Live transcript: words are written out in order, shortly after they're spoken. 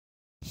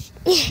Well,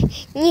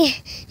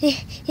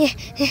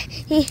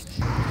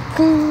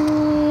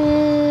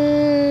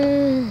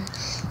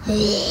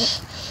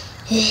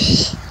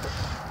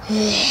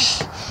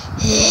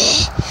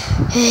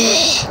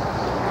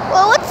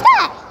 what's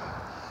that?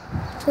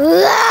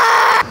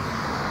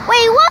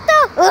 Wait, what the?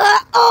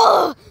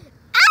 Oh!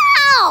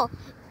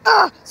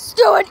 Ow!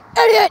 Stupid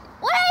idiot!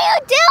 What are you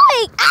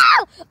doing?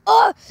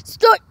 Ow!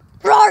 Stupid!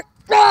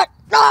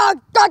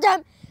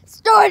 Goddamn!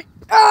 Stupid!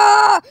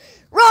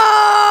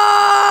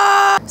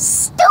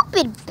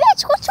 Stupid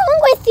bitch! What's wrong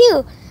with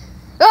you?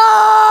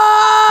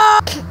 Ow!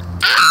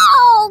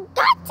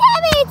 God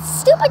damn it!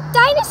 Stupid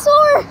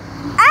dinosaur!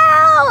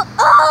 Ow!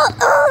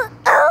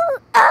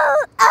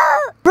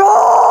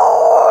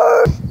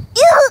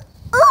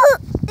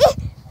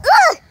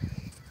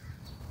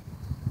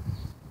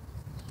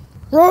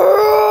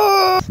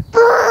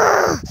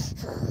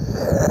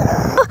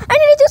 I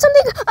need to do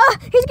something.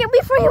 He's getting me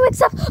before he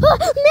wakes up. Milk!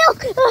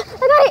 I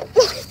got it.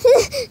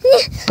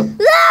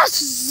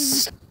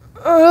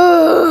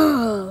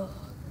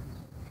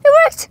 It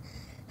worked.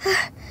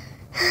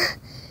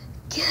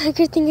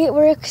 Good thing it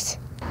worked.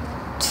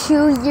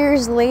 2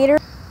 years later.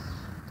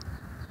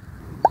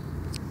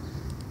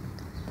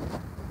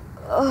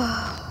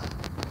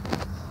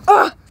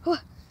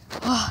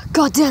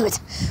 God damn it!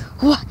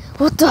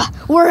 What the?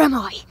 Where am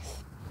I?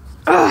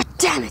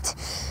 Damn it!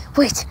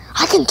 Wait,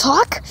 I can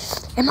talk?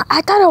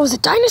 I thought I was a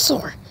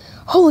dinosaur.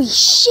 Holy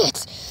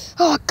shit!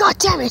 Oh, god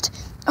damn it!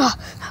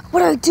 What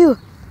do I do?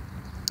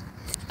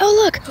 Oh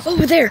look,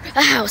 over there,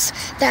 a house.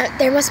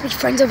 There must be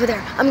friends over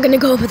there. I'm gonna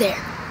go over there.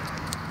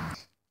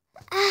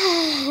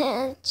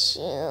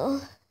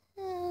 Achoo.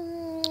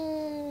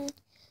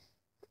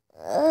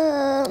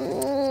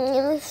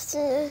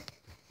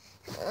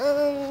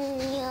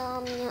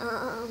 Yum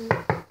yum.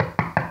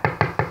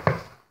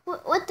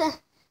 What was that?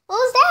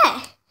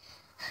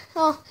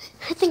 Oh,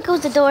 I think it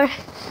was the door.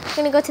 I'm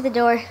gonna go to the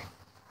door.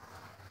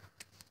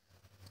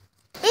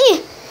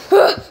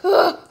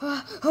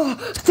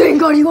 Thank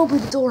God you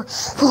opened the door.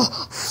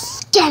 Oh,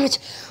 damn it!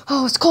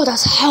 Oh, it's cold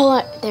as hell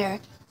out there.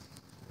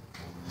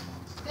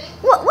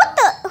 What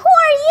the? Who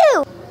are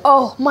you?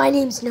 Oh, my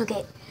name's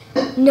Nugget.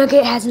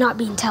 Nugget has not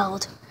been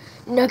told.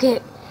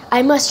 Nugget,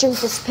 I must drink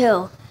this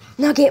pill.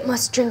 Nugget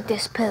must drink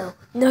this pill.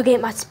 Nugget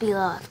must be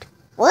loved.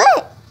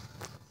 What?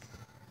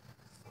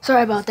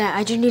 Sorry about that.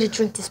 I just need to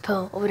drink this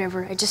pill or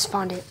whatever. I just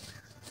found it.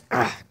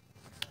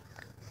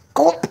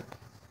 Gulp.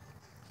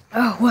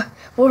 Oh, what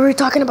were we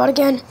talking about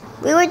again?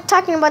 We were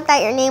talking about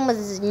that your name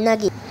was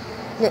Nugget.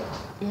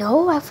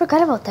 No, I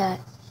forgot about that.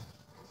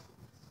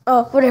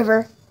 Oh,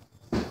 whatever.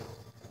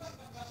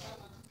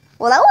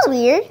 Well, that was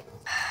weird.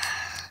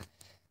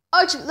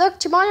 Oh, look,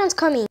 Chibanon's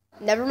coming.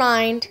 Never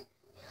mind.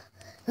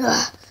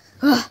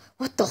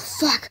 What the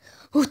fuck?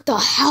 Who the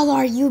hell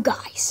are you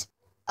guys?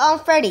 Oh, I'm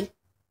Freddy.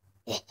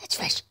 Yeah, that's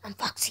fresh. I'm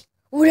Foxy.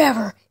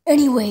 Whatever.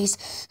 Anyways,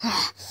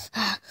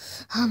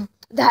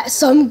 that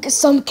some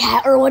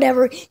cat or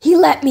whatever, he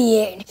let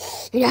me in,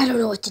 and I don't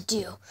know what to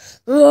do.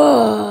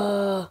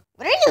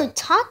 What are you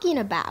talking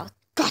about?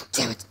 God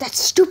damn it! That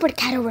stupid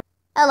cat over.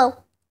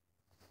 Hello.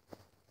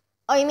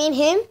 Oh, you mean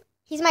him?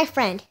 He's my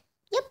friend.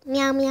 Yep.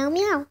 Meow meow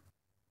meow.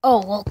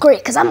 Oh well,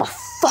 great, cause I'm a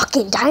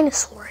fucking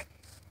dinosaur.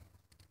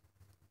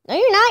 No,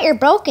 you're not. You're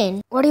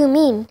broken. What do you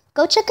mean?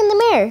 Go check in the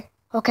mirror.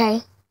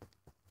 Okay.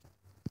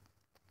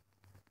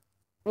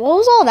 What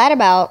was all that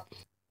about?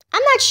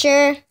 I'm not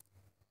sure.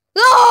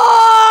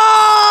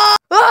 I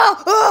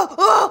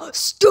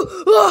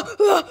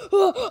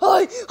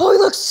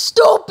look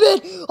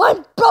stupid.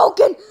 I'm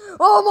broken.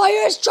 Oh, my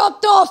ear's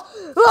chopped off.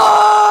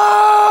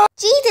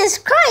 Jesus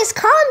Christ,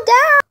 calm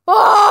down.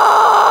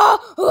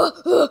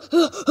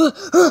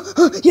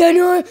 Yeah,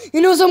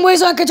 you know some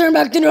ways I can turn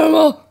back to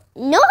normal.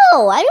 No,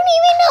 I don't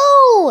even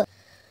know.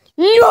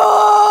 No!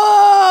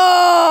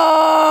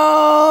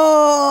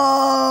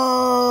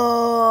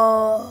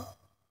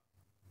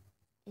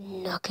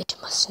 Nugget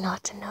must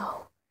not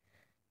know.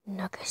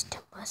 Nugget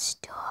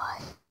must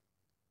die.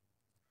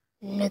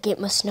 Nugget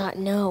must not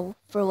know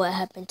for what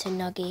happened to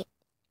Nugget.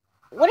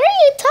 What are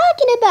you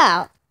talking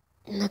about?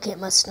 Nugget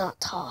must not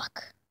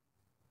talk.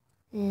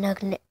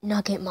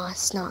 Nugget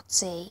must not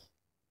say.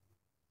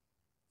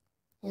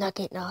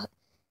 Nugget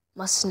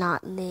must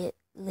not live.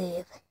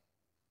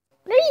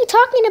 What are you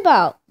talking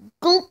about?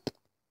 Gulp.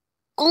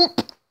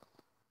 Gulp.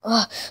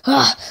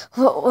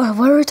 What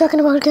were we talking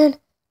about again?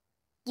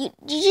 You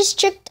just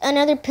tricked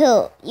another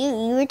pill.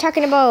 You were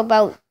talking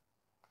about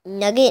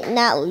Nugget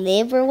not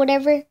live or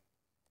whatever.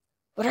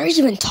 What are you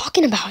even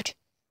talking about?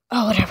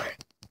 Oh, whatever.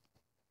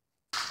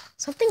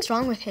 Something's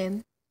wrong with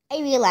him. I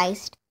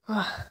realized.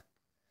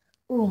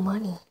 Ooh,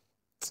 money.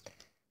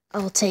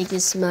 I'll take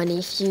this money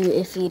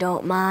if you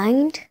don't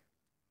mind.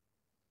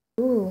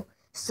 Ooh,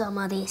 some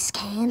of these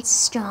can't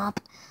stop.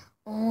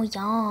 Oh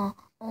yeah,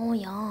 oh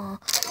yeah,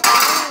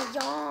 oh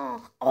yeah,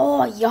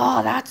 oh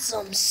yeah. That's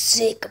some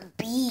sick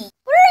beat.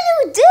 What are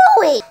you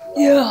doing?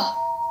 Yeah.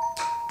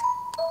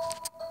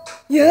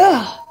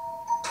 Yeah.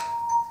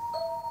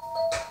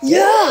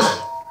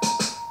 Yeah.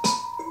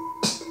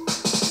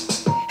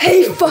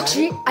 Hey, fuck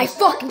shit. I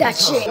fucked that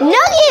shit.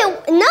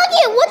 Nugget,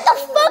 what the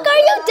fuck are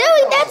you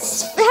doing?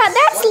 That's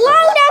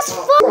loud as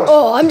fuck.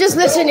 Oh, I'm just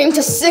listening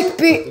to sick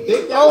beat.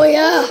 Oh,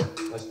 yeah.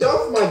 I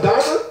stuffed my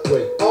diaper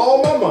with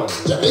all my money.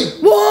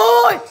 Jeffy!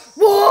 Why?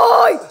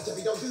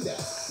 Jeffy, don't do that.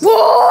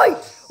 Why?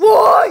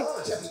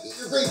 Jeffy, eat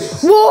your green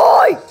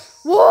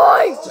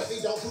Why?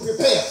 Jeffy, don't poop your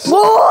pants.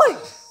 Why?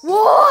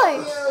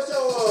 Yeah, so,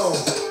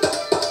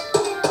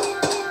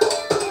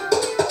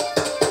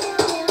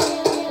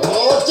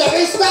 oh,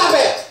 Jeffy, stop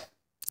it!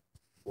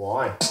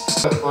 Why?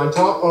 On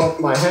top of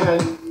my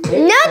head.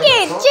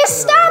 Nugget,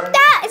 just stop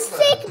that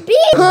sick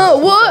beat. Huh,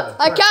 what?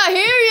 I can't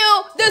hear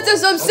you. This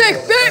is some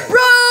sick beat,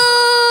 bro.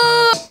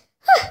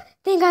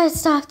 Thank God it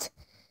stopped.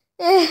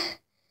 Phew.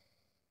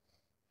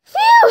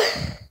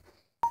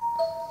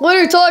 What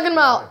are you talking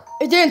about?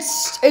 It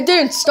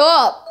didn't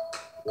stop.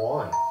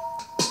 Why?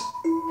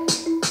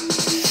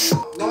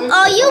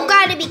 Oh, you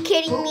gotta be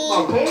kidding me.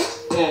 Okay,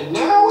 and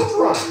now it's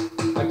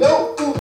running. I don't